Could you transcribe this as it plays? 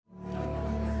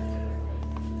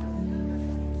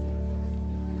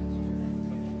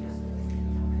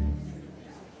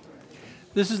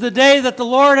This is the day that the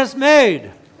Lord has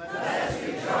made. Let us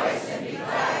rejoice and be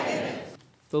glad in it.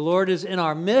 The Lord is in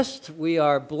our midst. We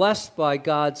are blessed by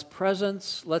God's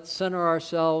presence. Let's center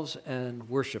ourselves and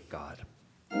worship God.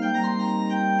 Sing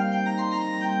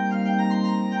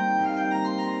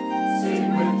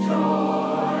with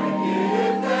joy,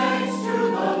 give thanks to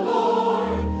the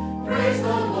Lord. Praise the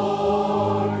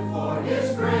Lord for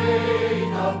His great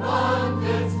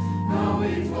abundance. Now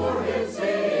before Him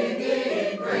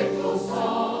singing grateful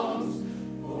songs.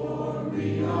 For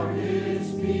we are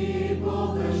His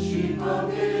people, the sheep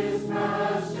of His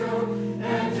pasture.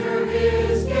 Enter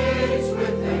His gates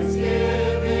with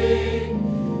thanksgiving.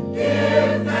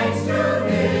 Give thanks to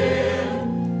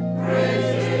Him.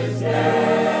 Praise His name.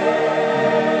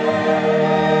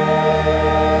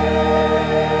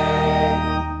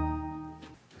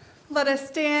 Let us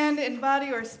stand in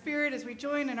body or spirit as we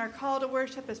join in our call to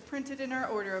worship as printed in our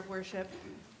order of worship.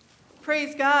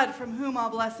 Praise God, from whom all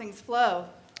blessings flow.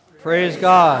 Praise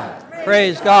God.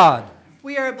 Praise God.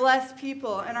 We are a blessed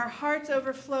people, and our hearts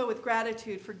overflow with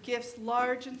gratitude for gifts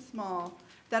large and small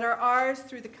that are ours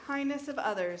through the kindness of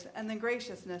others and the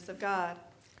graciousness of God.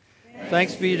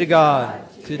 Thanks be to God,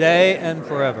 today and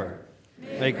forever.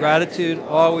 May gratitude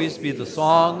always be the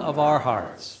song of our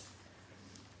hearts.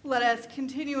 Let us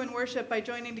continue in worship by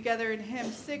joining together in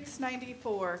hymn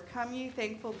 694, Come Ye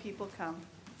Thankful People Come.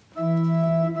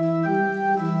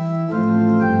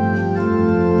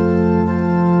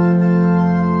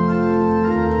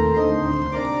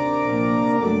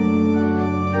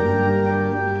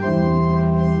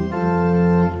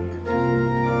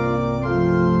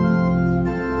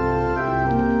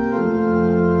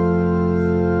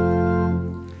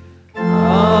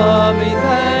 Come, ye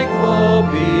thankful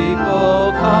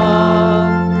people,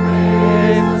 come.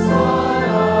 Praise the Son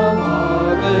of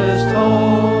harvest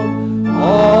home.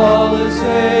 All is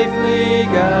safely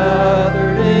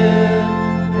gathered in.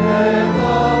 Let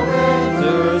the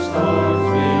winter storms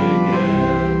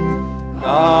begin.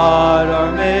 God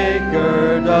our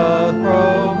Maker doth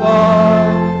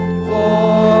provide for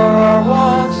our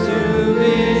wants to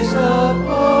be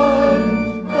supplied.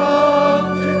 Come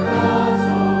to God's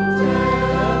own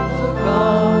temple,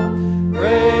 come,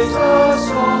 praise the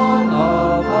song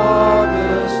of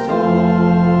harvest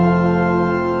home.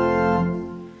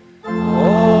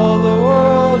 All the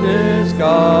world is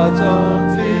God's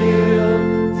own field,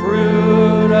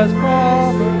 fruit as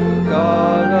proper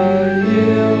God a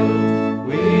yield.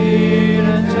 Wheat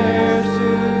and tares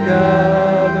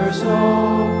together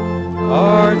sown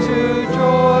are to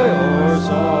joy or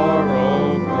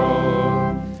sorrow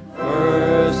grown.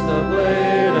 First the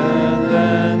blade and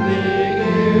then the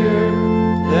ear,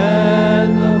 then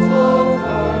the full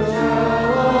flower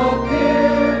shall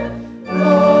appear.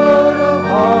 Lord of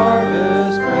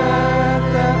harvest, grant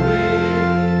that we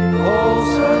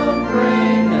wholesome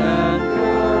grain and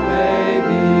pure may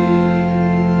be.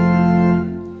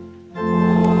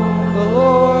 For the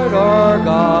Lord our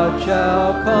God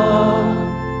shall come,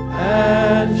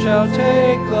 and shall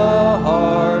take the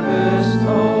harvest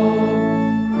home.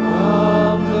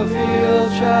 From the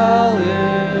field shall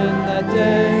in that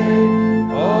day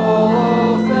all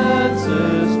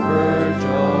offenses purge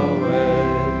away,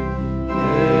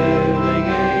 giving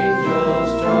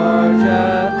angels charge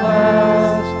at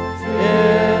last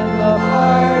in the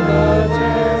fire the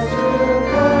tares to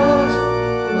cast.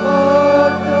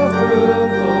 But the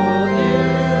fruitful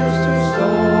ears to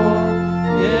store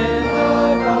in the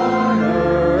garner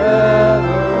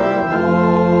evermore.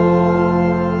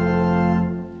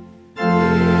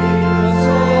 The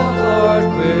souls, Lord,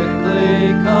 quickly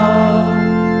come,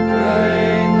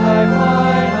 bring thy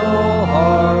final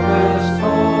harvest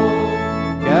home.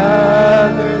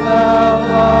 Gather thou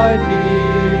thy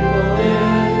people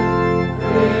in,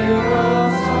 free from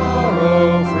sorrow,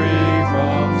 free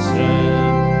from sin.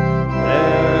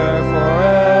 There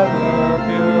forever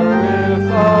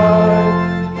purified,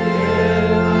 in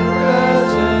thy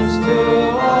presence to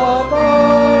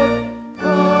abide.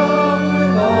 Come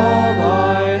with all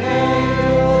thine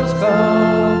angels,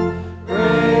 come,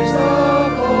 praise the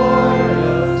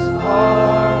glorious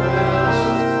harvest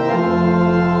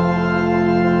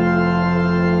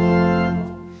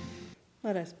home.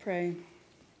 Let us pray.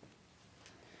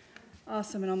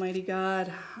 Awesome and almighty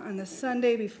God, on the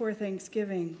Sunday before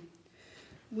Thanksgiving,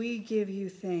 we give you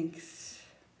thanks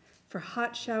for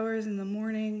hot showers in the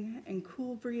morning and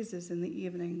cool breezes in the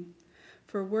evening,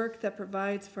 for work that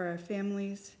provides for our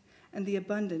families and the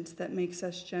abundance that makes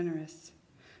us generous,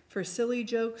 for silly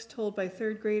jokes told by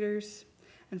third graders,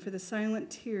 and for the silent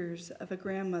tears of a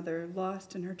grandmother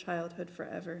lost in her childhood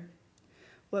forever.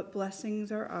 What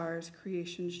blessings are ours,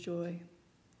 creation's joy.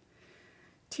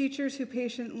 Teachers who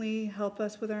patiently help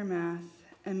us with our math,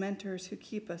 and mentors who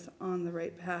keep us on the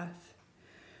right path.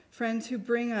 Friends who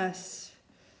bring us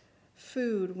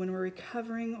food when we're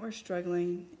recovering or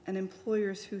struggling, and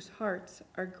employers whose hearts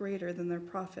are greater than their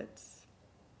profits.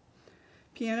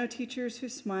 Piano teachers who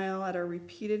smile at our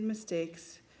repeated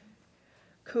mistakes,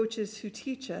 coaches who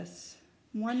teach us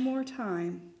one more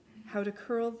time how to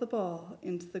curl the ball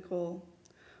into the goal.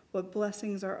 What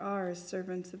blessings are ours,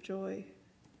 servants of joy.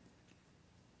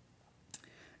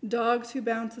 Dogs who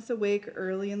bounce us awake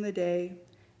early in the day,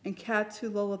 and cats who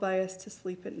lullaby us to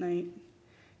sleep at night.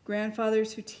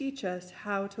 Grandfathers who teach us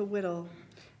how to whittle,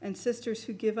 and sisters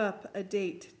who give up a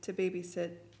date to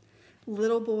babysit.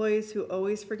 Little boys who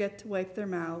always forget to wipe their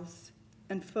mouths,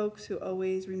 and folks who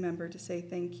always remember to say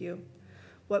thank you.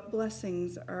 What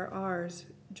blessings are ours,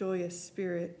 joyous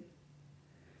Spirit.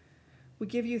 We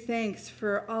give you thanks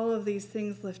for all of these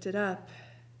things lifted up,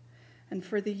 and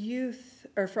for the youth,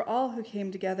 or for all who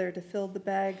came together to fill the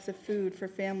bags of food for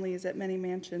families at many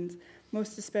mansions,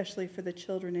 most especially for the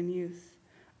children and youth.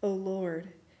 O Lord,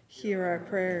 hear our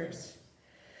prayers.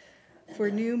 For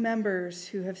new members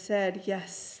who have said,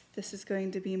 yes, this is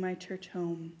going to be my church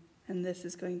home, and this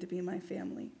is going to be my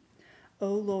family. O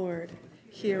Lord,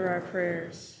 hear our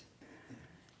prayers.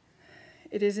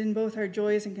 It is in both our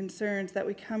joys and concerns that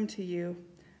we come to you,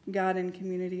 God and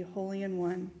community, holy and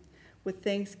one, with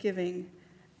thanksgiving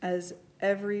as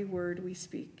every word we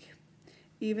speak,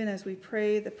 even as we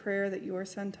pray the prayer that your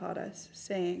Son taught us,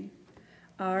 saying,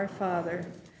 Our Father,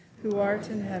 who art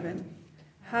in heaven,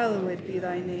 hallowed be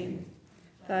thy name.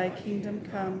 Thy kingdom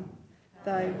come,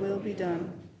 thy will be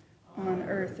done, on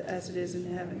earth as it is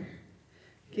in heaven.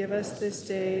 Give us this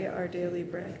day our daily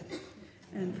bread,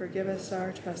 and forgive us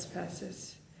our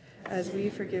trespasses, as we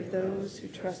forgive those who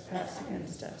trespass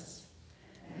against us.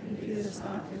 And lead us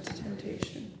not into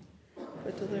temptation,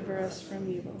 but deliver us from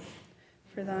evil.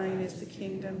 For thine is the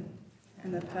kingdom,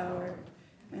 and the power,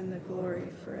 and the glory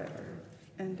forever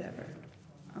and ever.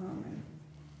 Amen.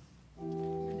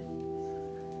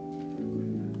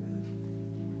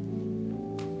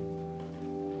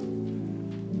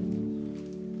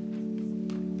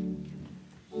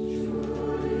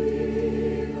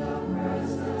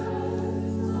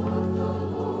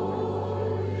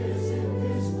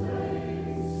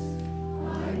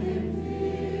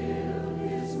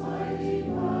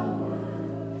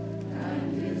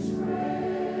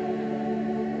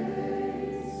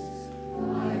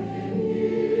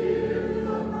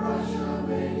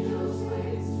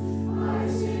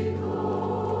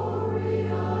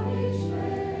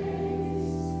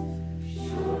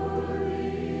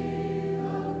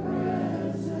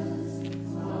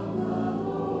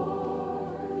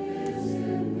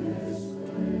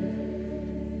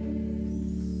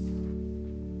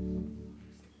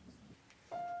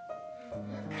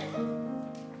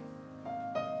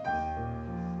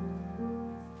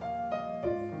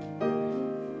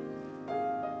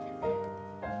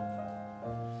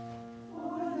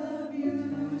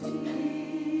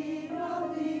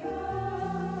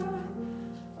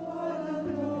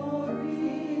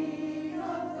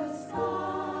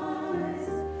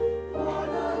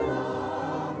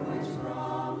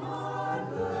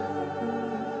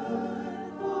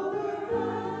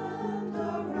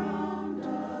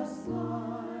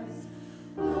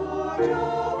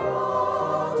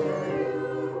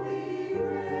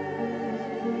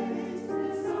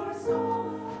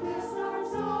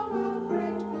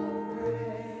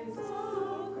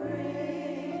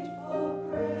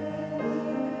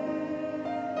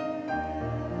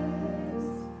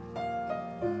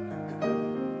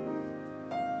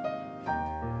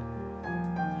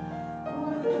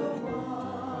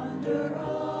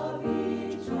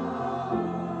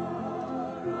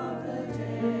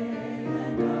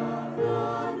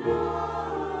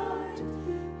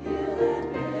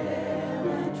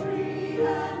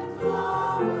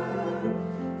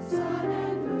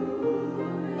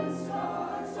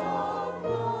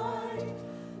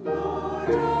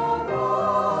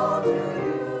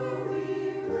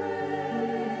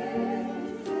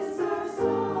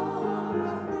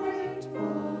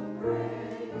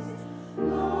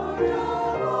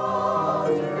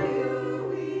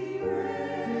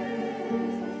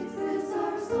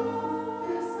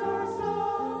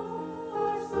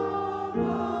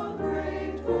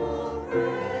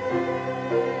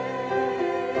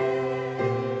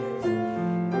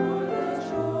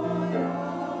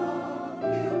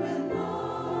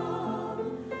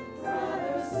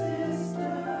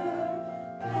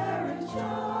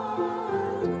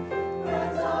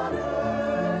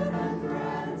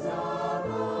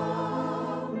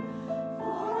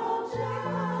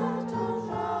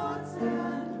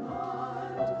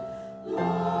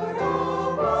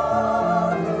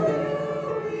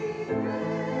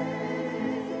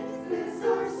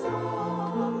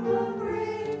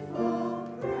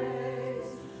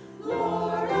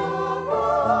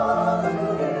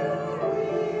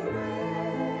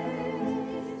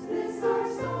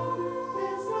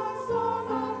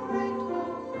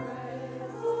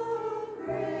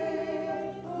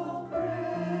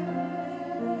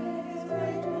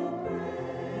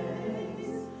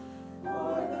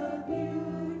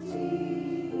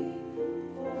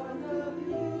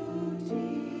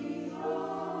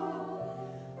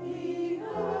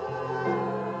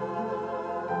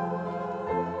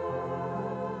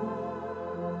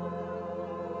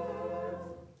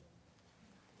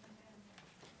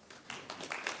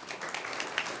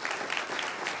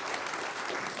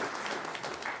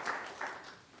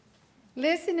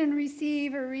 Listen and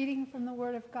receive a reading from the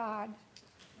Word of God.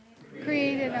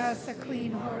 Create in us a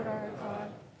clean heart, our God,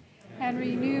 and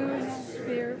renew in us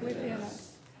spirit within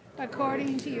us,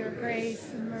 according to your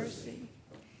grace and mercy.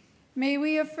 May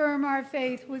we affirm our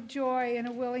faith with joy and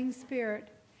a willing spirit.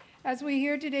 As we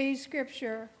hear today's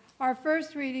scripture, our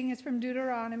first reading is from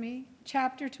Deuteronomy,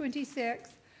 chapter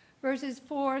 26, verses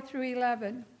 4 through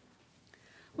 11.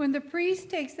 When the priest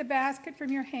takes the basket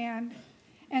from your hand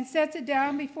and sets it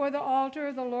down before the altar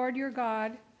of the Lord your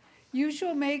God, you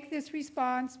shall make this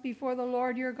response before the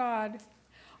Lord your God.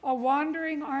 A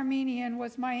wandering Armenian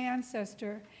was my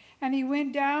ancestor, and he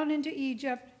went down into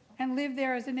Egypt and lived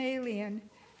there as an alien,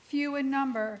 few in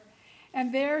number,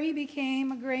 and there he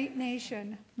became a great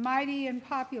nation, mighty and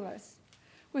populous.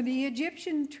 When the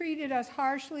Egyptians treated us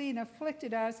harshly and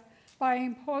afflicted us by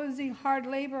imposing hard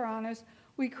labor on us,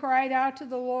 we cried out to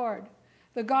the Lord,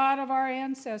 the God of our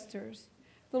ancestors.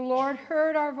 The Lord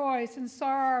heard our voice and saw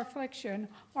our affliction,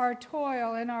 our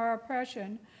toil, and our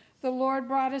oppression. The Lord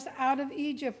brought us out of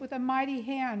Egypt with a mighty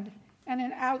hand and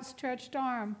an outstretched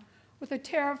arm, with a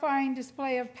terrifying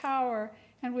display of power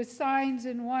and with signs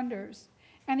and wonders.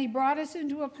 And he brought us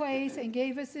into a place and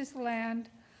gave us this land,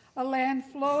 a land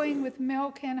flowing with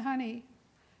milk and honey.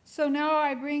 So now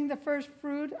I bring the first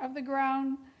fruit of the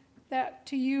ground that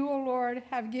to you, O Lord,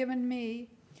 have given me.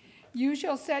 You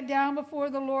shall sit down before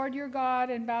the Lord your God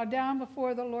and bow down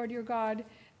before the Lord your God.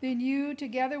 Then you,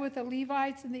 together with the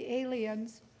Levites and the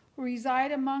aliens who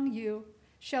reside among you,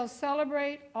 shall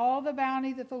celebrate all the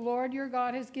bounty that the Lord your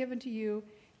God has given to you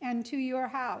and to your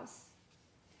house.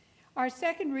 Our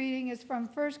second reading is from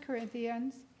 1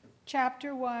 Corinthians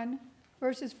chapter 1,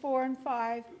 verses 4 and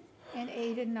 5 and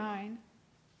 8 and 9.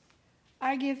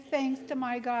 I give thanks to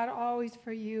my God always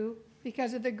for you,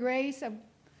 because of the grace of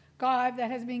God that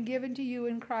has been given to you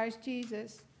in Christ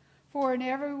Jesus. For in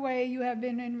every way you have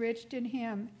been enriched in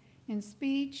him, in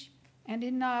speech and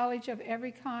in knowledge of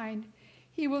every kind.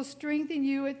 He will strengthen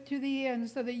you to the end,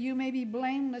 so that you may be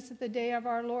blameless at the day of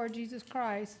our Lord Jesus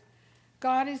Christ.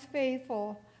 God is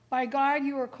faithful. By God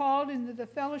you are called into the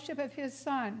fellowship of his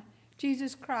Son,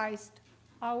 Jesus Christ,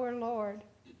 our Lord.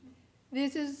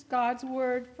 This is God's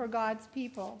word for God's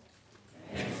people.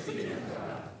 Thanks be to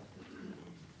God.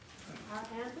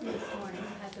 Our anthem this morning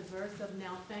has a verse of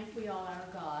Now Thank We All Our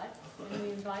God, and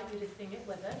we invite you to sing it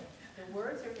with us. The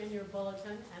words are in your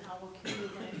bulletin, and I will cue you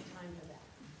when it's time for that.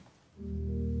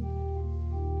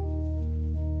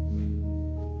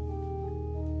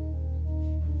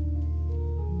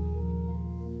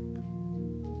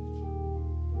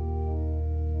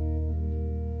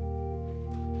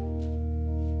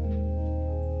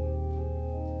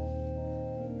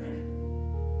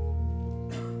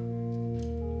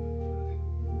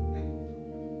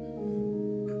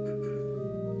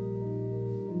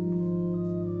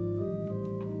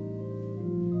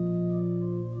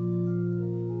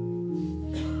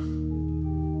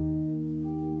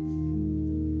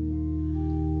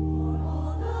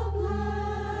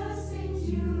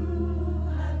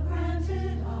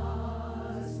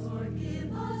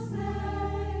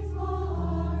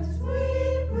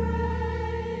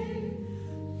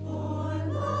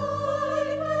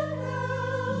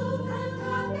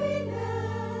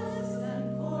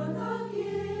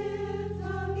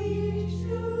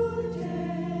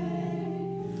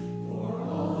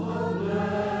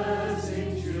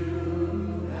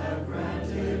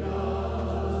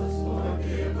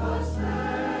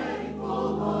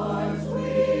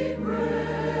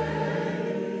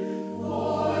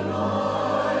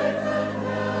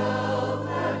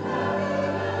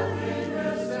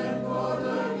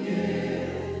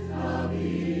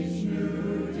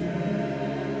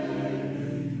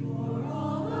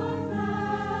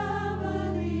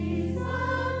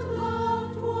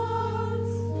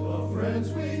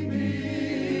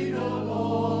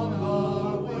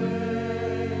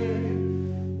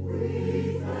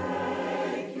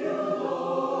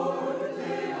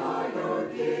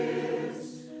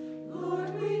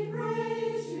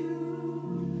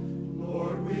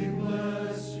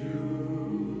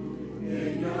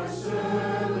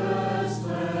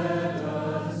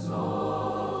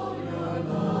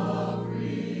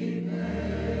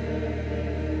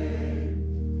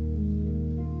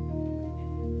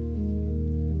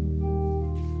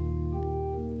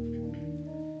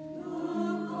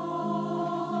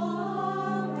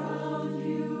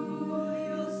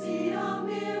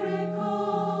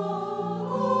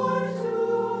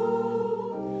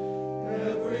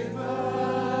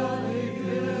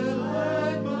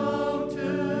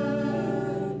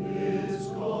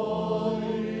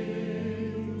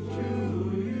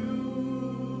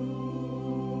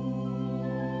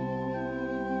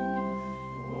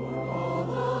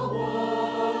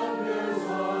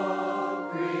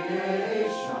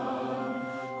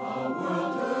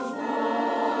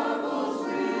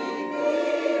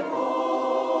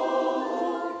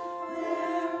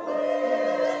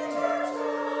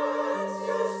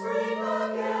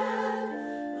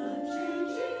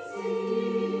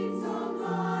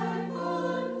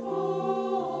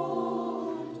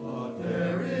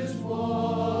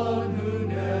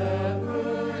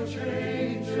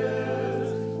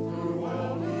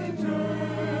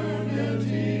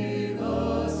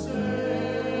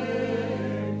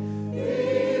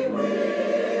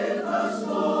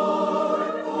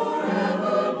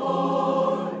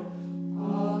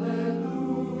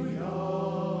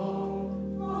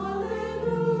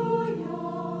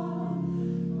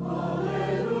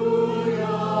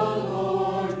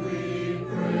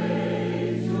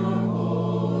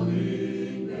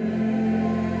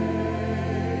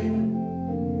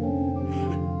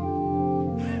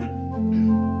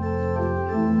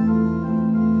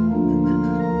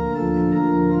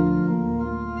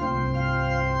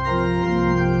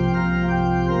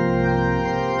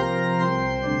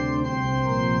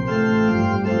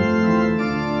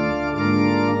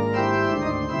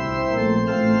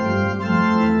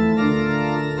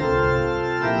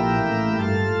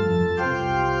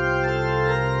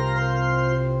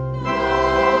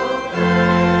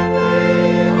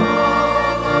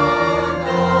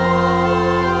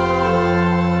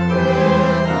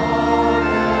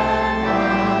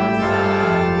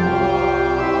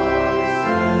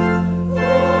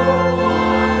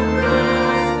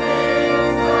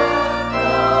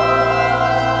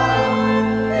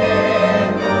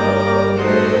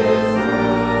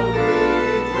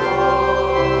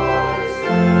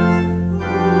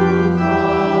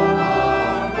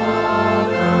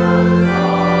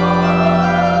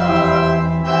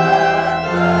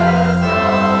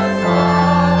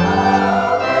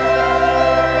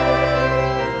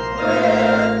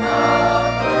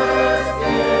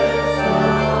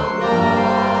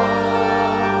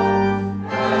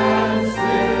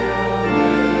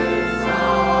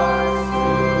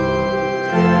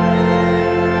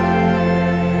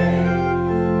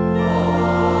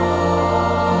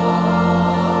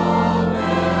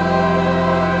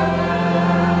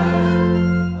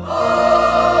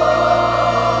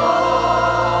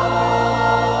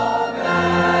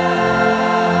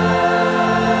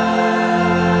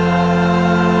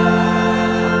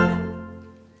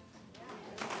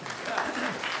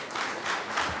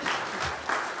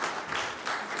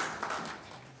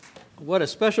 What a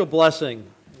special blessing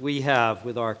we have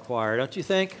with our choir, don't you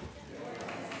think?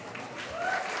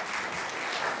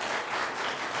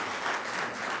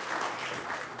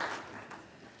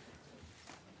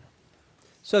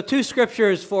 So 2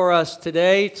 scriptures for us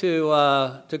today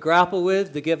to grapple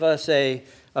with, to give us a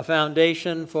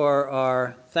foundation for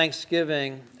our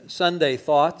Thanksgiving Sunday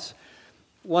thoughts.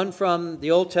 One from the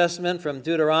Old Testament, from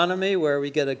Deuteronomy, where we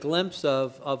get a glimpse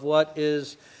of what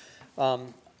is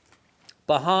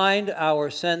behind our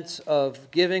sense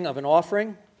of giving of an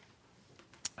offering.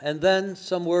 And then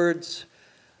some words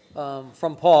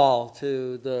from Paul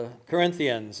to the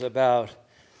Corinthians about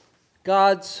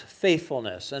God's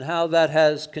faithfulness and how that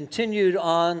has continued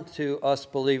on to us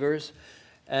believers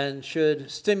and should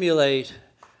stimulate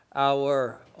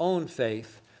our own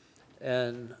faith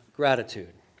and gratitude.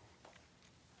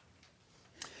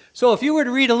 So if you were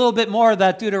to read a little bit more of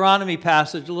that Deuteronomy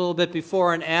passage, a little bit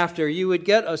before and after, you would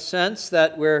get a sense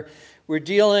that we're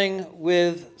dealing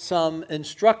with some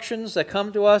instructions that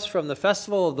come to us from the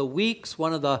Festival of the Weeks,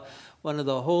 one of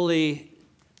the holy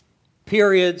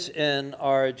periods in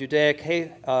our Judaic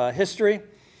history.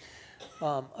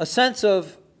 A sense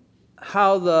of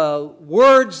how the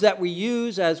words that we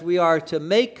use as we are to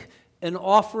make an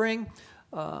offering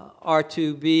are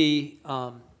to be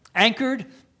anchored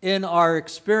in our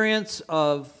experience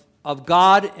of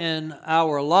God in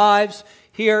our lives.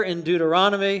 Here in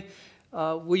Deuteronomy,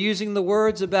 we're using the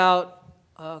words about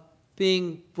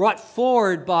being brought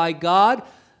forward by God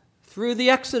through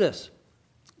the Exodus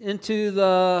into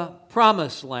the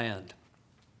Promised Land.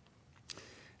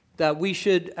 That we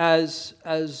should, as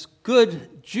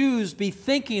good Jews, be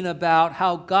thinking about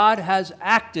how God has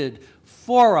acted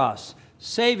for us,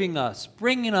 saving us,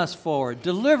 bringing us forward,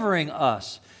 delivering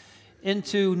us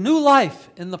into new life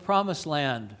in the Promised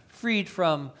Land, freed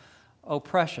from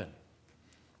oppression.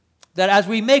 That as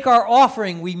we make our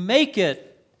offering, we make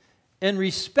it in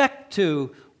respect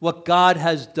to what God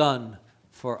has done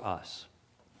for us.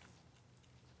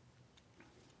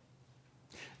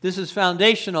 This is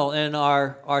foundational in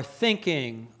our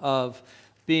thinking of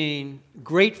being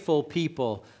grateful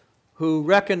people who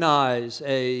recognize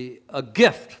a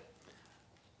gift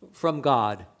from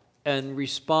God and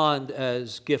respond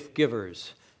as gift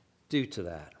givers due to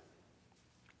that.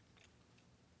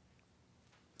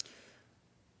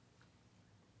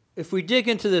 If we dig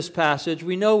into this passage,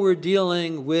 we know we're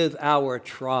dealing with our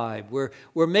tribe.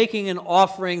 We're making an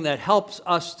offering that helps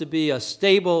us to be a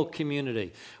stable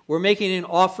community. We're making an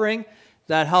offering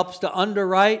that helps to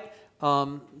underwrite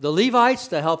the Levites,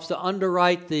 that helps to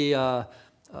underwrite the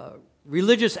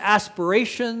religious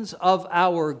aspirations of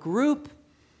our group,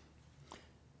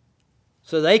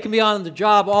 so they can be on the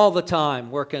job all the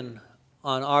time, working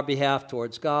on our behalf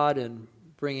towards God and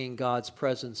bringing God's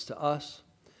presence to us.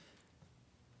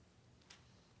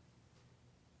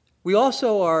 We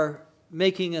also are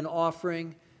making an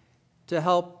offering to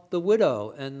help the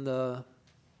widow and the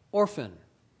orphan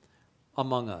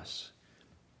among us.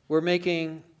 We're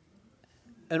making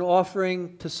an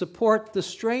offering to support the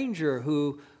stranger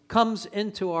who comes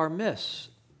into our midst,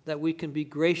 that we can be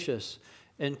gracious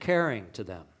and caring to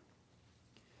them.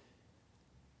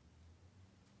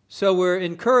 So we're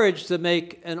encouraged to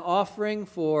make an offering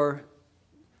for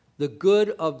the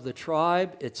good of the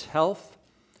tribe, its health,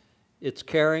 its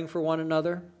caring for one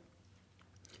another.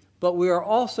 But we are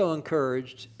also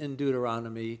encouraged in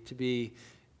Deuteronomy to be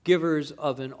givers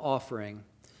of an offering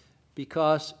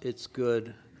because it's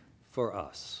good for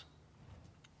us.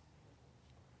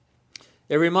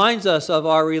 It reminds us of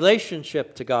our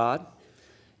relationship to God.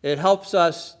 It helps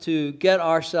us to get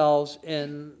ourselves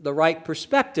in the right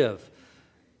perspective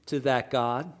to that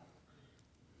God.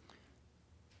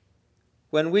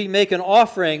 When we make an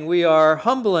offering, we are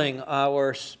humbling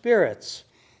our spirits,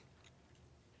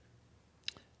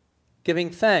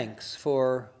 giving thanks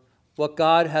for what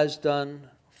God has done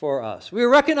for us. We're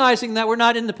recognizing that we're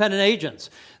not independent agents,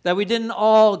 that we didn't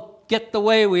all get the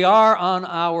way we are on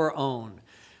our own,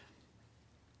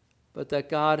 but that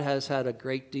God has had a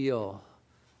great deal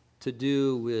to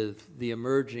do with the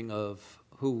emerging of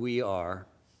who we are.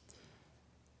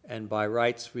 And by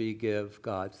rights, we give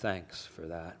God thanks for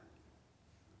that.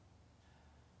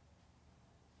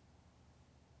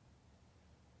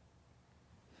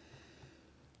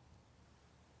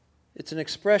 It's an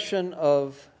expression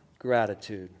of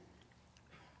gratitude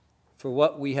for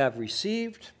what we have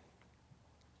received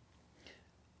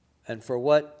and for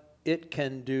what it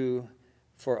can do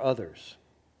for others.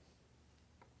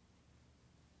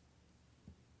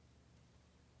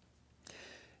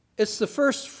 It's the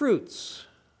first fruits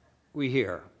we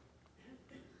hear.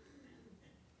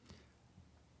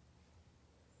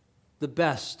 The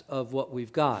best of what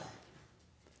we've got.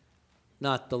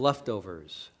 not the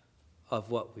leftovers of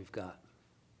what we've got.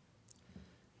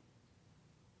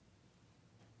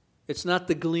 It's not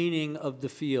the gleaning of the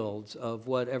fields of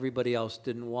what everybody else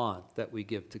didn't want that we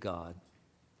give to God.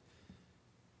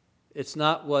 It's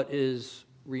not what is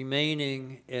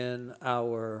remaining in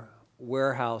our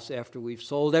warehouse after we've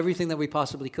sold everything that we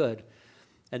possibly could,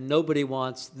 and nobody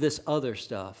wants this other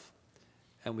stuff,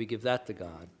 and we give that to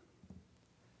God.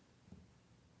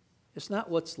 It's not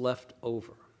what's left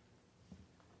over.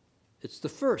 It's the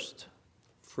first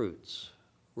fruits,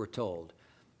 we're told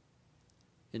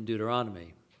in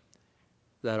Deuteronomy,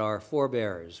 that our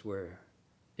forebears were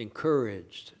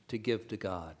encouraged to give to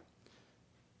God,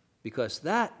 because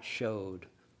that showed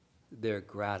their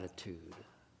gratitude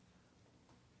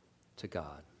to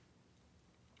God.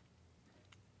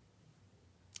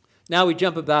 Now we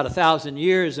jump about 1,000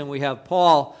 years and we have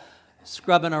Paul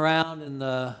scrubbing around in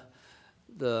the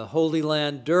Holy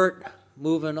Land dirt,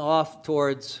 moving off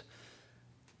towards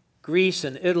Greece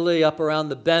and Italy, up around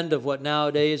the bend of what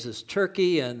nowadays is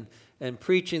Turkey, and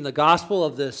preaching the gospel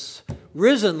of this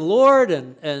risen Lord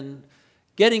and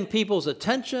getting people's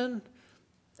attention.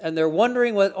 And they're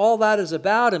wondering what all that is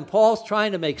about, and Paul's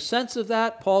trying to make sense of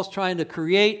that. Paul's trying to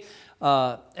create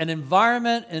an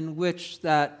environment in which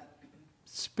that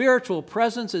spiritual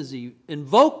presence is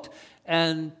invoked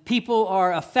and people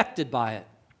are affected by it.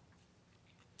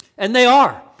 And they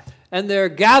are. And they're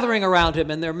gathering around him,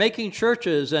 and they're making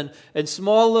churches, and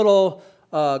small little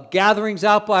gatherings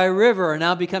out by a river are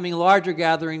now becoming larger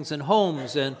gatherings in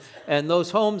homes. And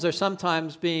those homes are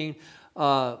sometimes being,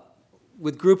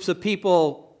 with groups of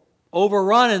people,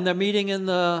 overrun, and they're meeting in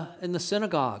the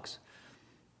synagogues.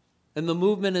 And the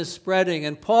movement is spreading.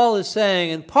 And Paul is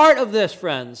saying, and part of this,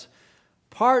 friends,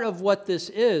 part of what this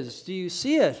is, do you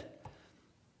see it?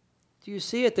 Do you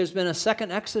see it? There's been a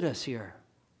second Exodus here.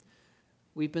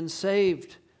 We've been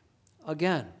saved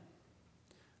again.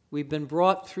 We've been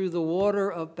brought through the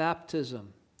water of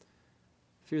baptism,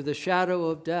 through the shadow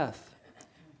of death,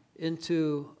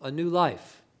 into a new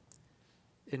life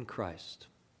in Christ.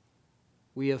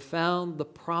 We have found the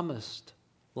promised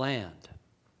land.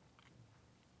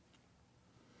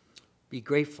 Be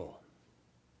grateful.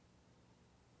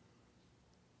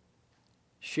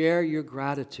 Share your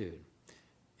gratitude.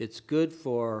 It's good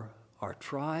for our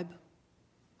tribe.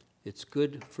 It's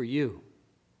good for you.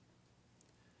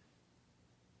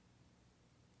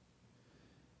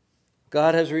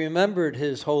 God has remembered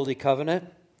his holy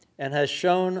covenant and has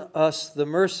shown us the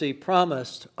mercy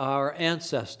promised our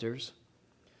ancestors,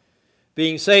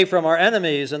 being saved from our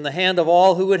enemies and the hand of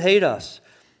all who would hate us,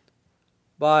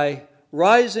 by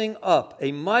rising up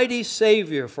a mighty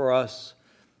Savior for us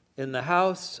in the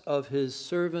house of his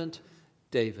servant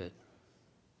David.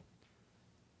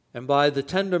 And by the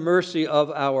tender mercy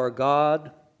of our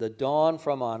God, the dawn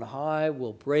from on high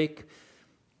will break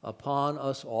upon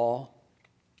us all,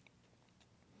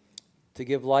 to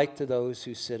give light to those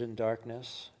who sit in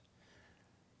darkness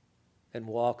and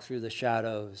walk through the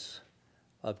shadows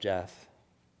of death,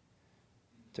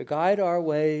 to guide our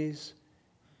ways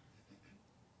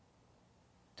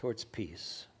towards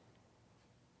peace.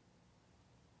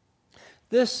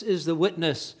 This is the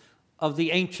witness of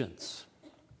the ancients,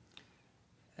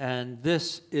 and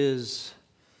this is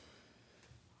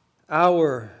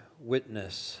our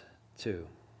witness too.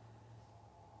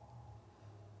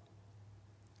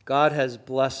 God has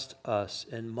blessed us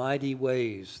in mighty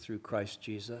ways through Christ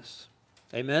Jesus.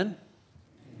 Amen?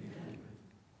 Amen.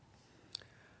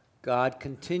 God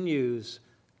continues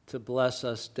to bless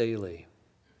us daily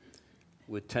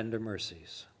with tender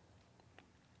mercies.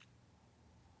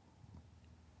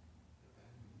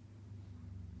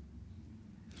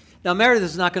 Now, Meredith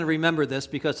is not going to remember this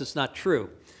because it's not true.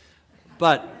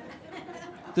 But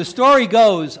the story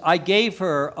goes, I gave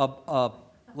her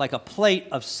like a plate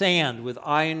of sand with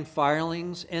iron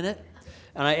filings in it,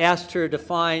 and I asked her to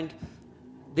find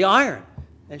the iron.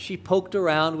 And she poked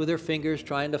around with her fingers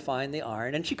trying to find the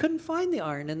iron, and she couldn't find the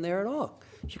iron in there at all.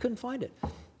 She couldn't find it.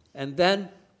 And then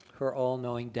her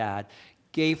all-knowing dad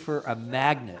gave her a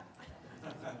magnet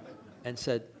and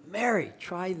said, Mary,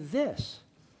 try this.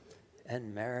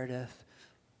 And Meredith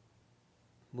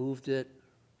moved it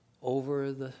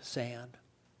over the sand,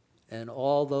 and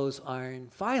all those iron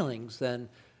filings then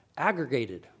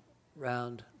aggregated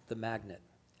around the magnet.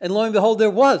 And lo and behold, there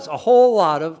was a whole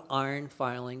lot of iron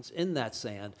filings in that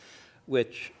sand,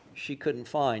 which she couldn't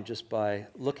find just by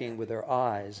looking with her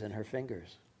eyes and her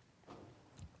fingers.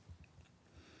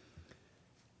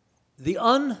 The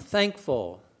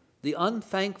unthankful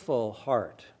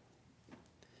heart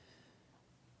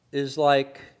is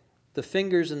like the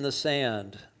fingers in the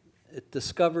sand. It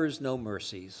discovers no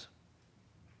mercies.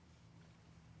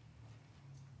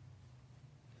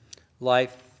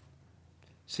 life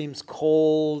seems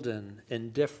cold and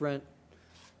indifferent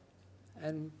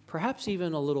and perhaps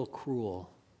even a little cruel.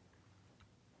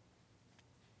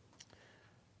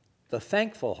 The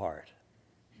thankful heart.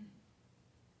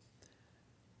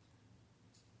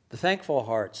 The thankful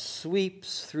heart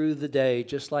sweeps through the day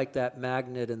just like that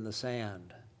magnet in the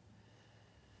sand.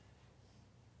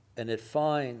 And it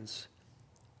finds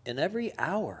in every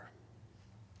hour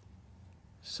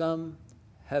some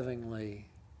heavenly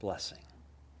blessing.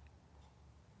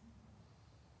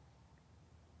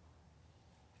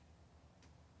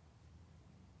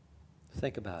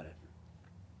 Think about it.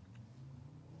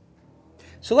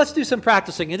 So let's do some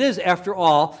practicing. It is, after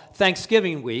all,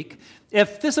 Thanksgiving week.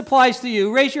 If this applies to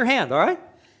you, raise your hand, all right?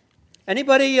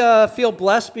 Anybody feel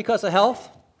blessed because of health?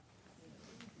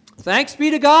 Thanks be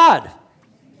to God.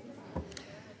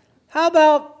 How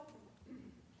about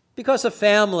because of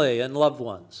family and loved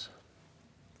ones?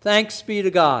 Thanks be to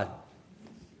God.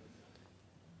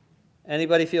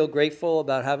 Anybody feel grateful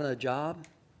about having a job?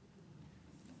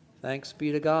 Thanks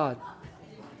be to God.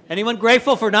 Anyone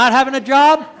grateful for not having a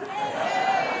job?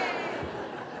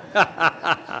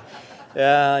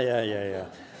 Yeah.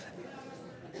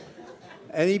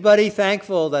 Anybody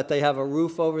thankful that they have a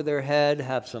roof over their head,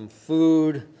 have some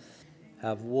food,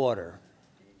 have water?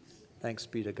 Thanks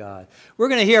be to God. We're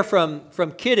going to hear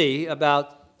from Kitty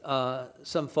about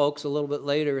some folks a little bit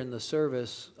later in the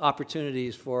service,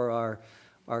 opportunities for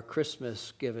our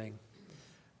Christmas giving,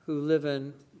 who live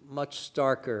in much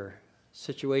starker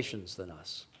situations than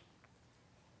us.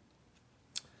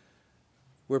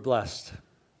 We're blessed.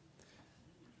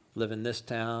 Live in this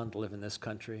town, to live in this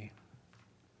country,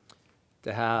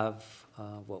 to have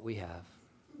what we have.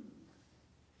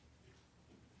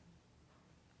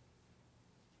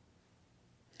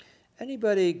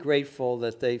 Anybody grateful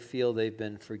that they feel they've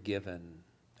been forgiven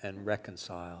and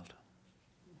reconciled?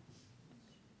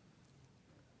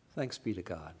 Thanks be to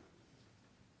God.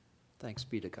 Thanks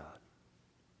be to God.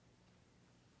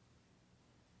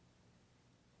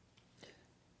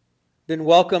 Been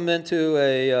welcomed into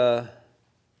a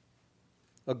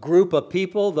group of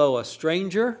people, though a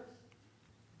stranger.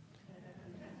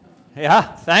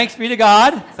 Yeah, thanks be to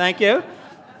God. Thank you.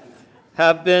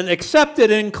 Have been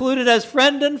accepted and included as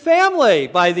friend and family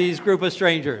by these group of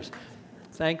strangers.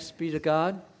 Thanks be to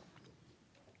God.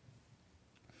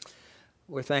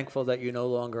 We're thankful that you no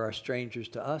longer are strangers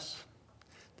to us,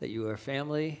 that you are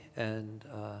family, and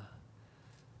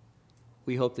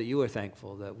we hope that you are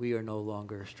thankful that we are no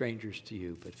longer strangers to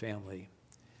you, but family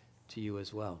to you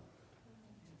as well.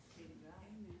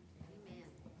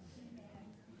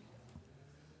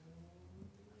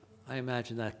 I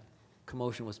imagine that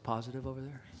commotion was positive over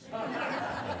there.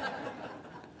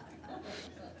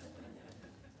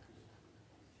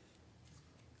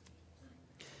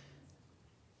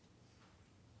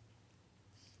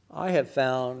 I have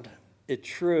found it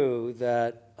true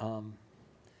that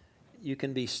you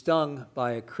can be stung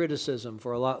by a criticism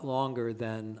for a lot longer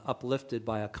than uplifted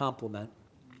by a compliment.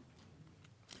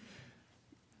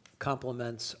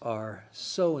 Compliments are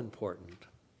so important.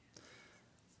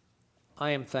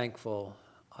 I am thankful.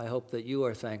 I hope that you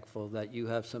are thankful that you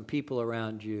have some people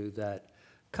around you that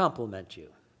compliment you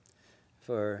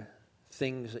for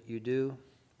things that you do,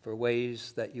 for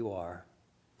ways that you are.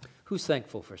 Who's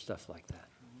thankful for stuff like that?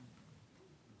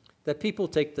 That people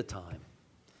take the time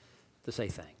to say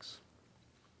thanks.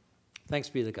 Thanks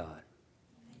be to God.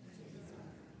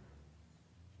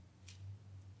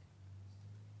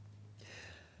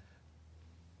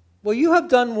 Well, you have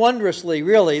done wondrously,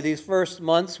 really, these first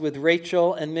months with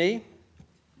Rachel and me.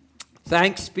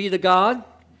 Thanks be to God.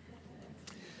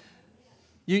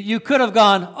 You could have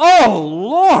gone, oh,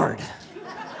 Lord,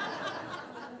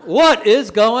 what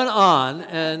is going on?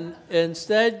 And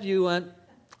instead you went,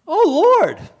 oh,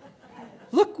 Lord,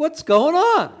 look what's going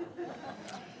on.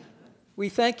 We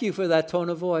thank you for that tone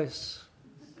of voice.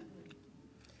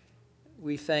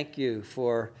 We thank you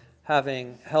for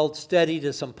having held steady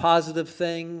to some positive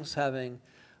things, having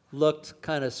looked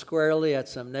kind of squarely at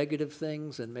some negative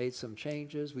things and made some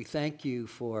changes. We thank you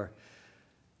for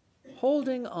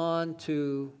holding on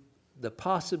to the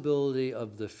possibility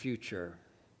of the future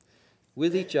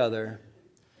with each other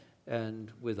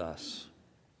and with us.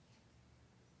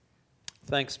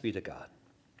 Thanks be to God.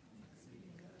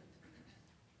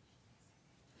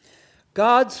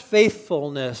 God's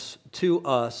faithfulness to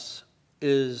us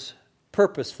is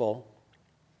purposeful.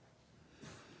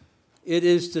 It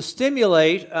is to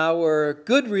stimulate our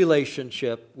good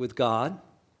relationship with God.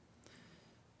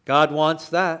 God wants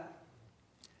that.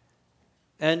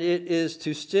 And it is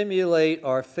to stimulate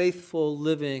our faithful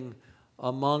living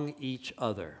among each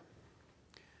other.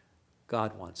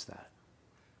 God wants that.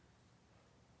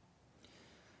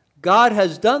 God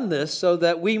has done this so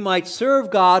that we might serve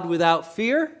God without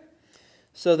fear,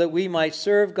 so that we might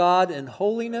serve God in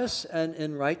holiness and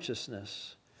in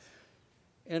righteousness.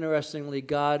 Interestingly,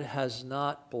 God has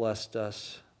not blessed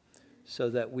us so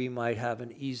that we might have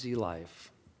an easy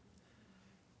life,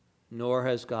 nor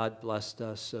has God blessed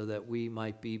us so that we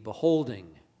might be beholding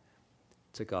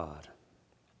to God.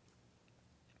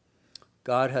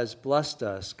 God has blessed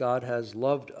us, God has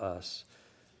loved us,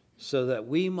 so that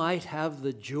we might have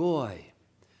the joy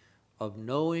of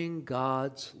knowing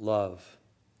God's love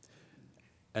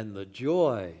and the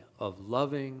joy of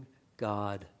loving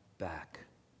God back.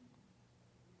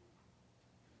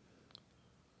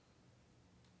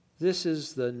 This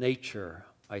is the nature,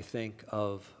 I think,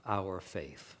 of our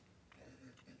faith.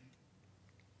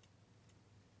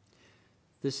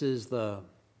 This is the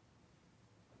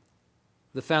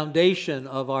foundation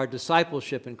of our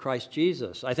discipleship in Christ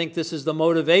Jesus. I think this is the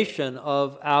motivation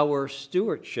of our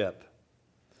stewardship,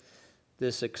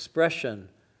 this expression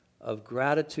of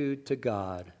gratitude to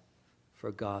God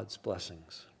for God's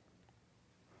blessings.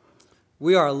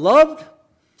 We are loved,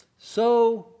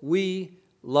 so we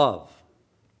love.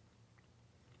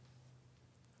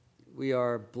 We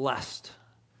are blessed,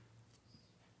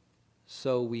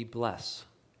 so we bless.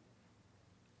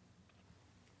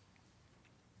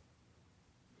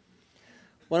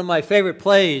 One of my favorite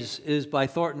plays is by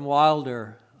Thornton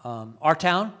Wilder, Our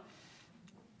Town.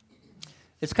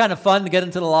 It's kind of fun to get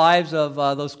into the lives of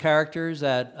those characters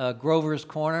at Grover's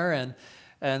Corner,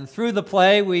 and through the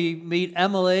play we meet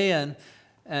Emily,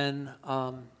 and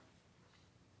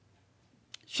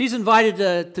she's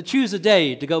invited to choose a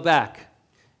day to go back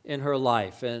in her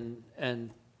life and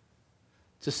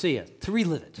to see it, to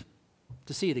relive it,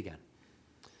 to see it again.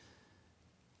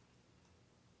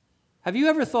 Have you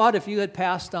ever thought if you had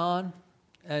passed on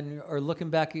and are looking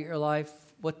back at your life,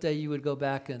 what day you would go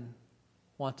back and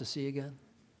want to see again?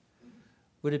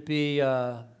 Would it be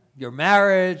your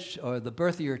marriage or the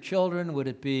birth of your children? Would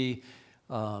it be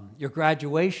your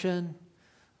graduation?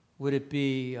 Would it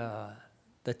be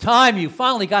the time you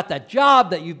finally got that job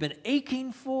that you've been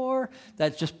aching for,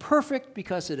 that's just perfect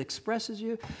because it expresses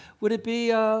you? Would it be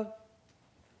the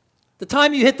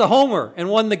time you hit the homer and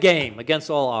won the game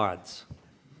against all odds?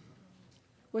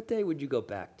 What day would you go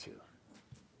back to?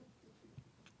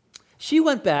 She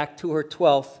went back to her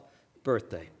 12th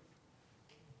birthday.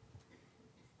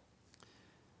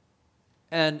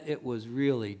 And it was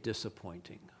really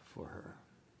disappointing for her.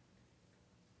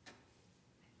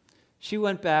 She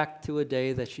went back to a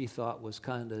day that she thought was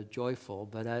kind of joyful,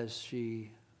 but as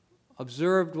she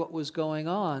observed what was going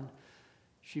on,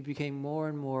 she became more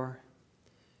and more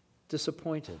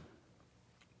disappointed.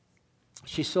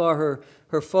 She saw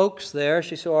her folks there.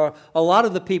 She saw a lot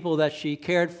of the people that she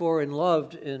cared for and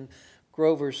loved in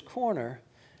Grover's Corner.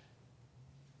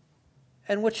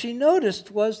 And what she noticed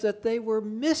was that they were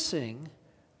missing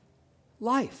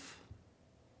life.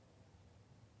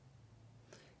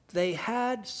 They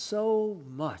had so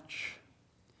much,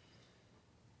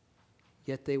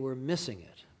 yet they were missing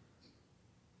it.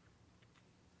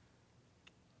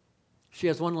 She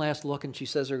has one last look and she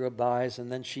says her goodbyes,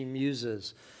 and then she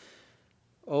muses,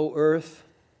 "O earth,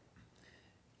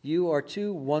 you are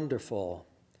too wonderful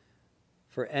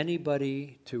for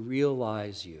anybody to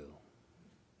realize you.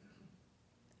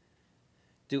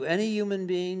 Do any human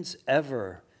beings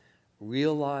ever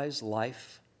realize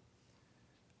life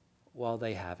while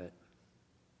they have it?"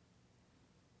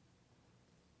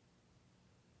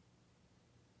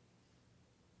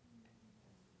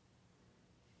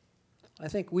 I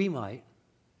think we might.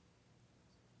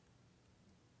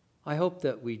 I hope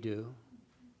that we do.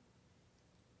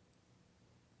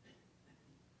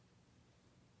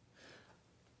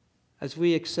 As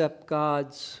we accept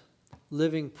God's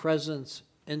living presence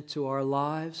into our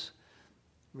lives,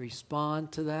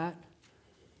 respond to that.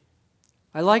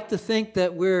 I like to think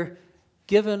that we're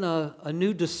given a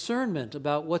new discernment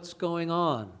about what's going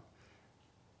on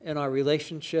in our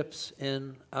relationships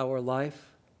in our life,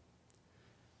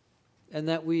 and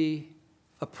that we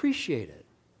appreciate it.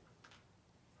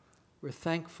 We're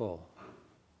thankful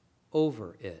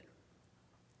over it.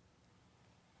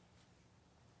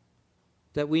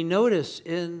 That we notice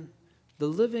in the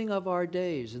living of our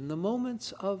days, in the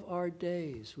moments of our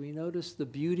days, we notice the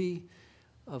beauty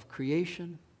of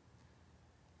creation,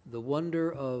 the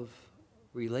wonder of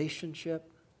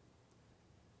relationship,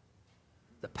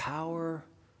 the power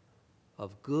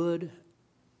of good,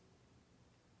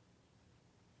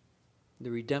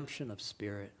 the redemption of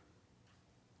spirit.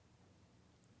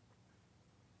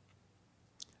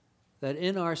 That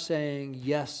in our saying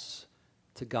yes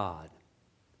to God,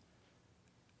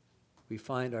 we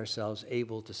find ourselves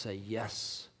able to say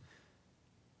yes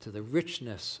to the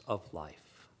richness of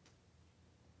life,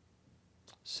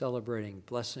 celebrating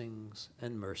blessings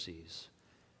and mercies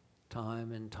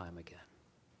time and time again.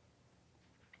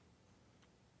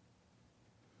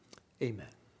 Amen.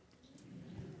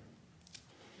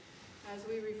 As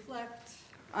we reflect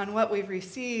on what we've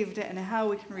received and how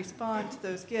we can respond to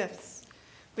those gifts,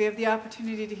 we have the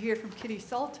opportunity to hear from Kitty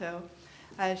Salto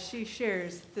as she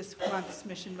shares this month's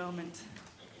mission moment.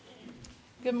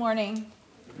 Good morning.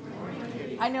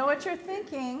 I know what you're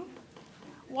thinking.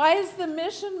 Why is the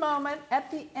mission moment at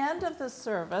the end of the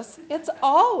service? It's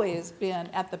always been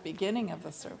at the beginning of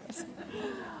the service.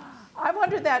 I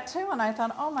wondered that too, and I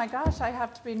thought, oh my gosh, I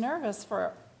have to be nervous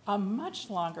for a much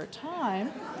longer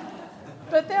time.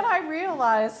 But then I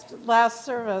realized last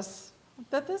service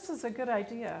that this is a good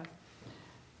idea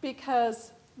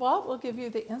because Walt will give you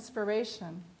the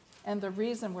inspiration and the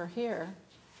reason we're here,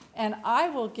 and I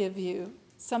will give you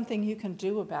something you can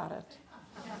do about it.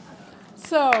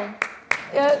 So,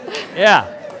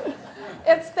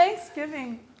 it's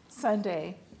Thanksgiving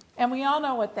Sunday, and we all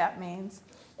know what that means.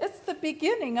 It's the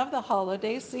beginning of the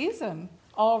holiday season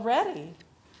already.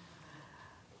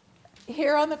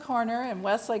 Here on the corner in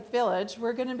Westlake Village,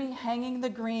 we're going to be hanging the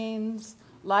greens,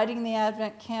 lighting the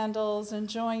Advent candles,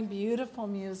 enjoying beautiful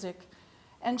music,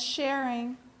 and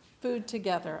sharing food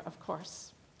together, of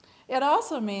course. It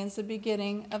also means the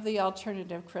beginning of the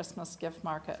alternative Christmas gift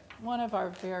market, one of our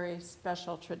very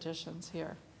special traditions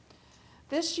here.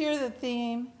 This year, the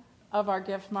theme of our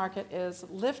gift market is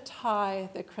Lift High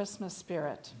the Christmas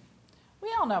Spirit.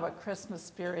 We all know what Christmas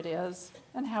spirit is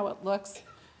and how it looks.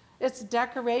 It's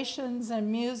decorations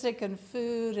and music and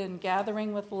food and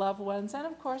gathering with loved ones and,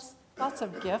 of course, lots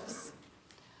of gifts.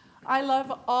 I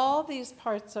love all these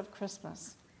parts of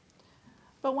Christmas.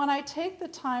 But when I take the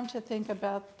time to think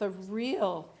about the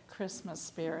real Christmas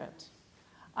spirit,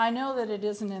 I know that it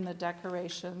isn't in the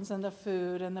decorations and the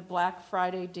food and the Black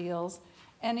Friday deals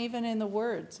and even in the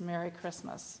words, Merry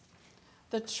Christmas.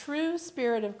 The true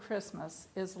spirit of Christmas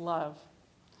is love.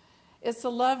 It's the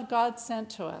love God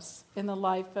sent to us in the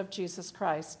life of Jesus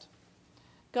Christ.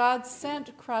 God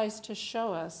sent Christ to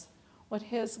show us what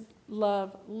his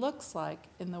love looks like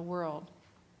in the world.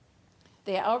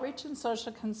 The Outreach and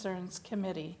Social Concerns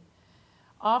Committee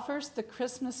offers the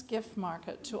Christmas gift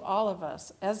market to all of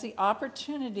us as the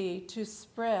opportunity to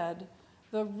spread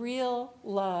the real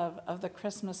love of the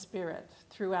Christmas spirit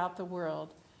throughout the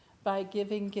world by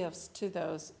giving gifts to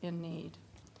those in need.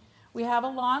 We have a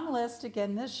long list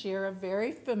again this year of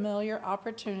very familiar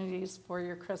opportunities for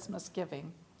your Christmas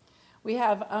giving. We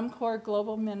have UMCOR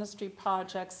Global Ministry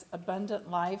Projects Abundant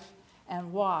Life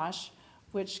and WASH,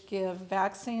 which give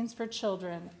vaccines for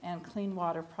children and clean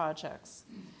water projects.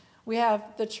 We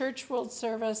have the Church World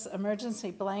Service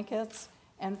emergency blankets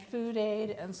and food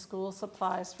aid and school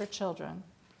supplies for children.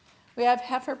 We have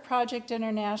Heifer Project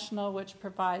International, which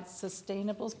provides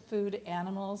sustainable food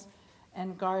animals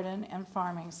and garden and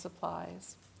farming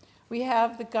supplies. We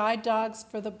have the Guide Dogs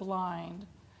for the Blind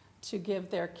to give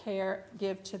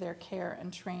to their care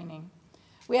and training.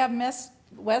 We have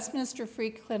Westminster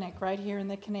Free Clinic right here in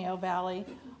the Conejo Valley,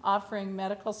 offering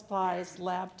medical supplies,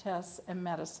 lab tests, and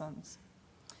medicines.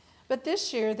 But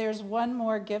this year, there's one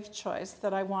more gift choice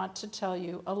that I want to tell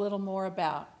you a little more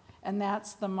about, and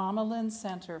that's the Mama Lynn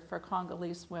Center for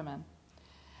Congolese Women.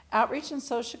 Outreach and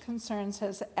Social Concerns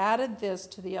has added this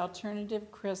to the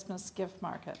alternative Christmas gift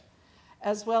market,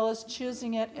 as well as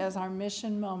choosing it as our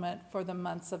mission moment for the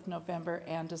months of November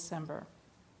and December.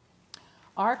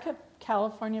 Our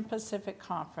California Pacific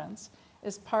Conference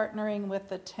is partnering with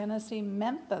the Tennessee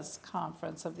Memphis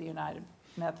Conference of the United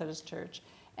Methodist Church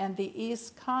and the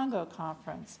East Congo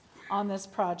Conference on this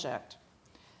project.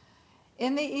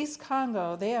 In the East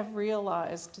Congo, they have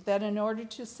realized that in order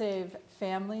to save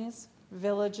families,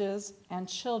 villages, and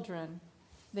children,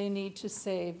 they need to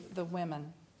save the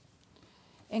women.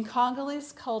 In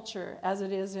Congolese culture, as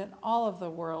it is in all of the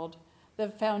world, the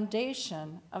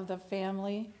foundation of the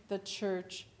family, the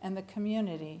church, and the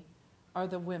community are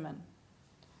the women.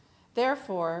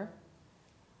 Therefore,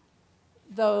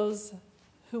 those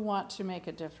who want to make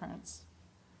a difference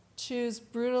choose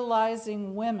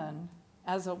brutalizing women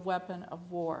as a weapon of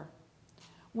war.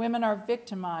 Women are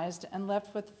victimized and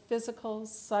left with physical,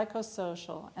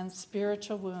 psychosocial, and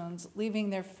spiritual wounds, leaving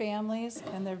their families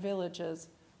and their villages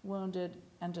wounded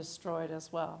and destroyed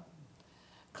as well.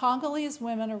 Congolese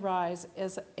Women Arise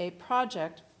is a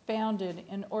project founded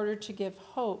in order to give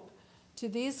hope to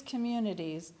these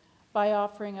communities by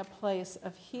offering a place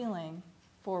of healing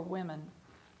for women.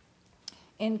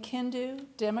 In Kindu,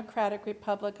 Democratic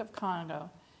Republic of Congo,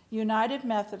 United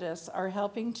Methodists are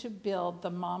helping to build the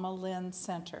Mama Lynn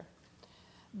Center.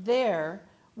 There,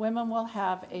 women will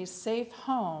have a safe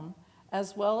home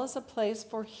as well as a place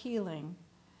for healing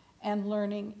and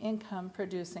learning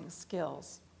income-producing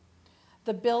skills.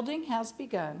 The building has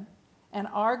begun, and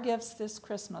our gifts this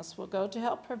Christmas will go to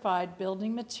help provide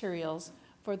building materials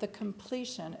for the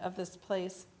completion of this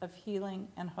place of healing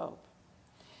and hope.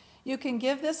 You can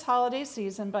give this holiday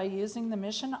season by using the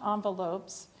mission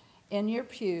envelopes in your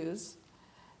pews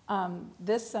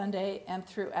this Sunday and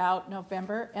throughout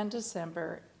November and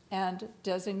December, and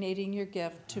designating your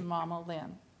gift to Mama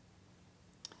Lynn.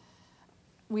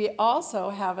 We also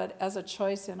have it as a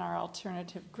choice in our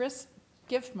alternative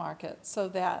gift market, so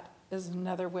that is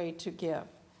another way to give.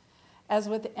 As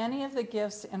with any of the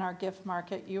gifts in our gift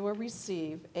market, you will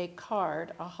receive a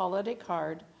card, a holiday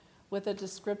card, with a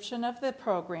description of the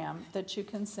program that you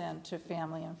can send to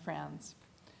family and friends.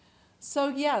 So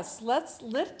yes, let's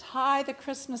lift high the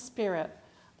Christmas spirit.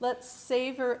 Let's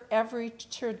savor every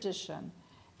tradition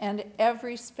and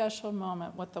every special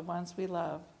moment with the ones we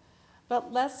love.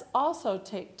 But let's also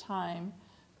take time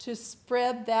to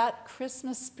spread that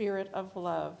Christmas spirit of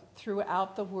love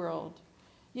throughout the world.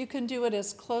 You can do it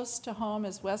as close to home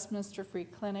as Westminster Free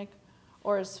Clinic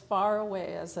or as far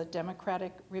away as the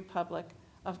Democratic Republic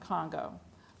of Congo.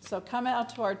 So come out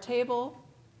to our table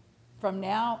from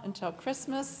now until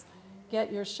Christmas,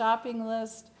 get your shopping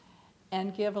list,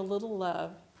 and give a little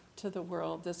love to the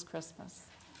world this Christmas.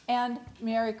 And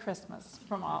Merry Christmas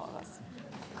from all of us.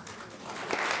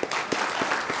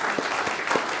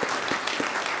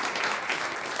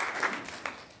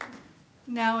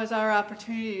 Now is our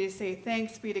opportunity to say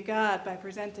thanks be to God by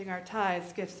presenting our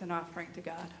tithes, gifts, and offering to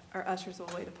God. Our ushers will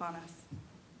wait upon us.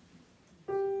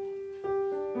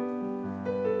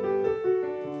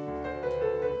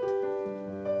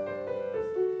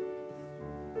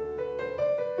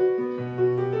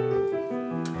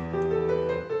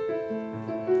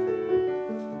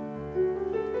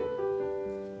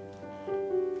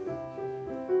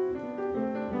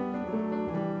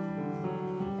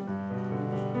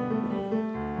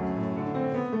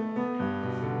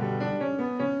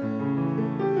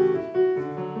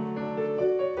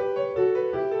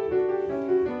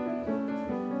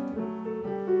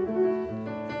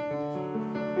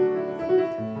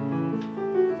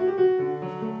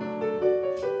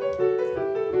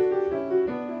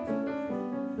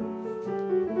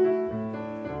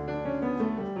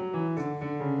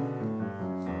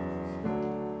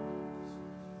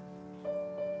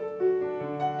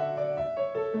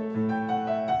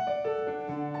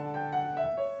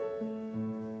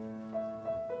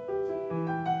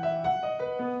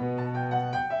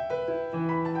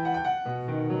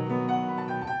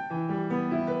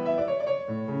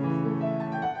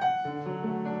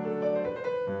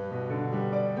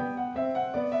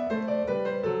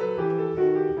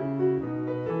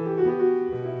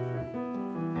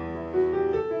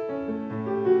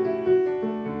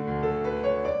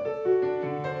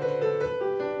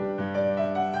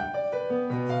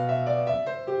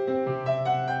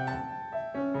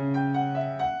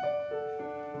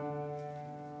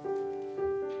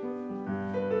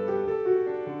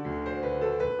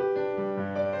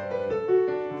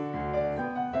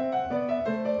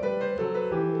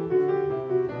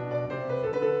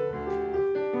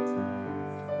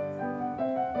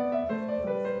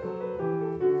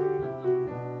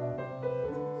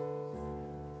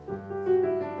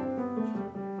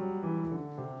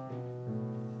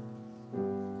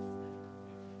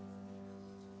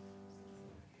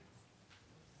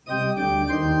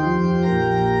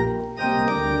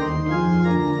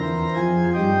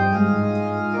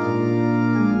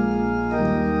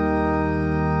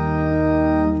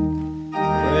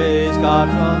 God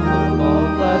from whom all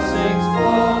blessings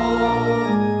flow.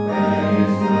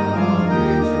 Praise to all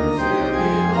creatures here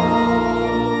below.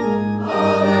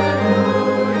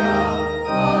 Alleluia,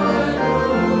 alleluia.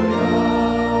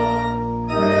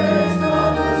 Praise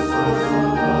God, the source of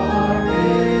all our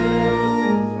gifts.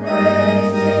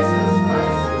 Praise Jesus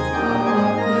Christ, whose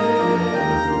power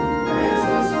lives. Praise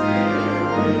the Spirit,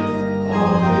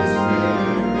 Holy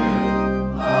Spirit.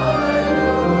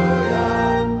 Alleluia,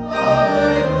 alleluia.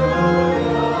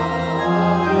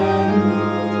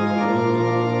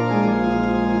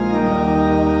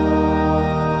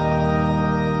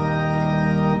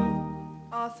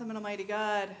 Awesome and almighty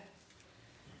God,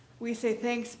 we say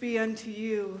thanks be unto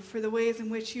you for the ways in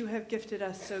which you have gifted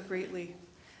us so greatly.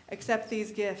 Accept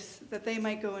these gifts that they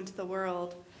might go into the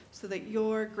world so that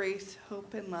your grace,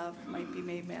 hope, and love might be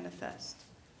made manifest.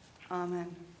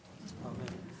 Amen. Amen.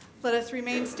 Let us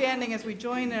remain standing as we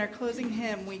join in our closing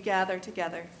hymn, We Gather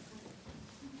Together.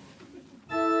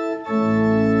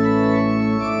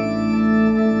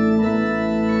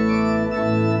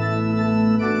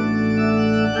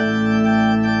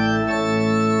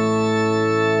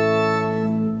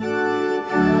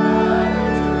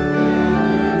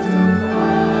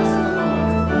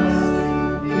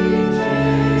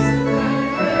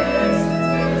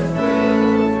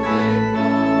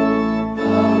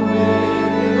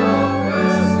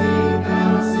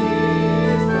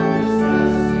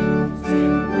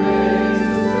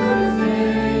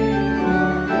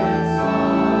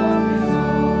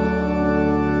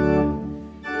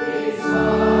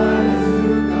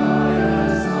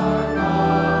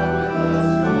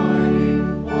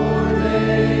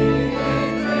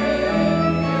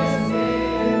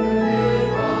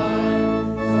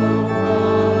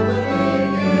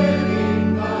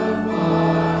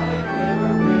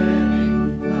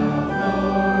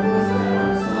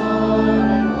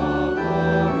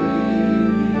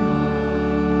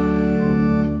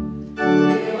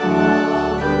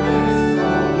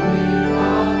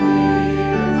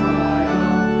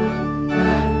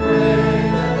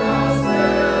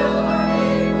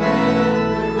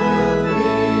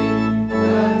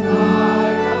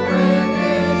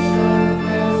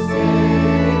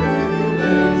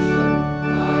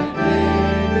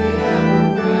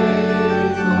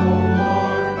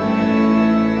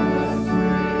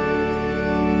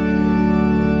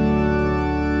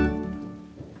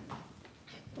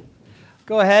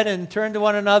 go ahead and turn to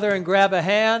one another and grab a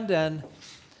hand, and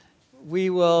we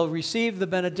will receive the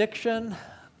benediction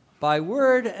by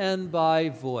word and by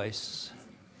voice.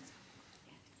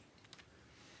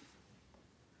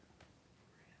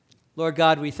 Lord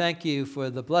God, we thank you for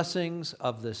the blessings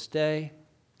of this day.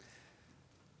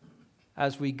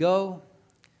 As we go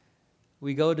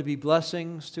to be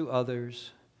blessings to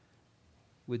others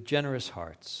with generous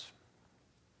hearts.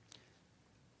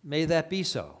 May that be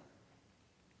so.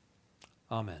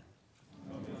 Amen.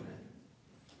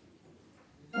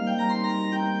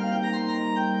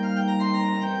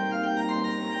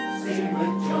 Sing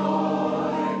with joy.